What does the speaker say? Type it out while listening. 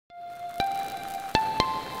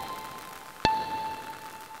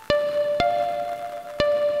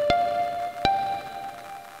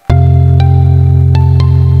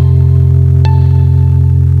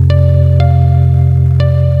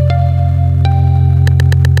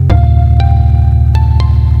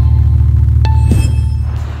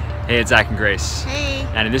Hey, it's Zack and Grace. Hey.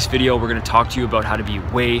 And in this video, we're gonna talk to you about how to be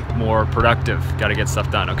way more productive. Gotta get stuff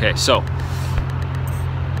done. Okay, so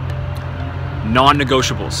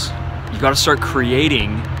non-negotiables. You gotta start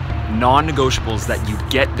creating non-negotiables that you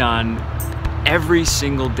get done every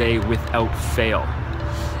single day without fail.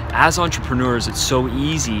 As entrepreneurs, it's so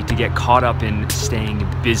easy to get caught up in staying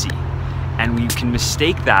busy, and we can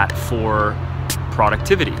mistake that for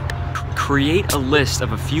productivity. Create a list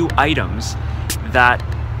of a few items that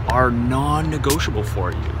are non-negotiable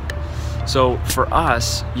for you. So for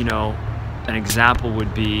us, an example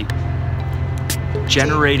would be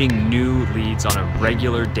generating new leads on a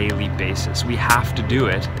regular daily basis. We have to do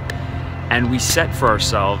it, and we set for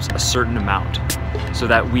ourselves a certain amount so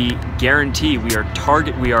that we guarantee we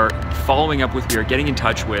are following up with, we are getting in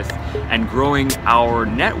touch with and growing our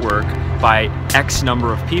network by X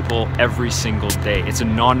number of people every single day. It's a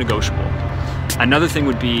non-negotiable. Another thing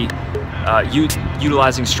would be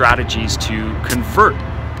utilizing strategies to convert,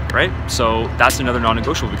 right? So that's another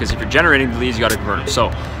non-negotiable, because if you're generating the leads, you got to convert them.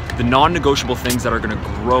 So the non-negotiable things that are going to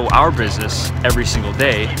grow our business every single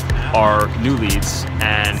day are new leads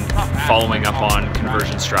and following up on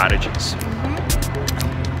conversion strategies.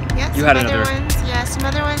 Yeah, you had another ones. Yeah, some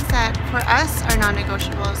other ones that for us are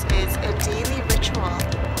non-negotiables is a daily ritual,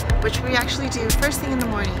 which we actually do first thing in the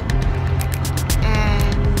morning.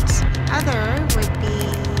 And other would be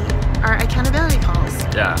our accountability calls.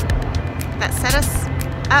 Yeah. That set us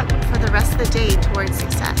up for the rest of the day towards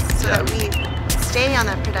success, so that we stay on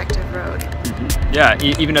that productive road. Yeah,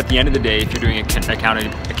 even at the end of the day, if you're doing an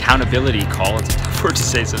accountability call, it's a tough word to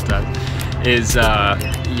say sometimes, is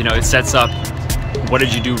it sets up what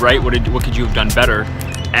did you do right, what could you have done better,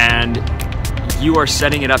 and you are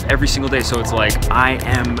setting it up every single day. So it's like, I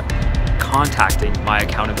am contacting my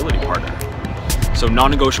accountability partner. So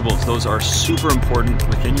non-negotiables, those are super important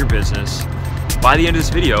within your business. By the end of this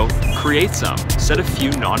video, create some. Set a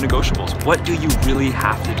few non-negotiables. What do you really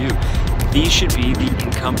have to do? These should be the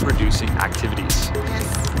income-producing activities.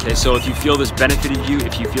 Yes. Okay, so if you feel this benefited you,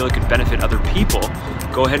 if you feel it could benefit other people,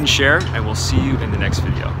 go ahead and share, and we'll see you in the next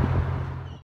video.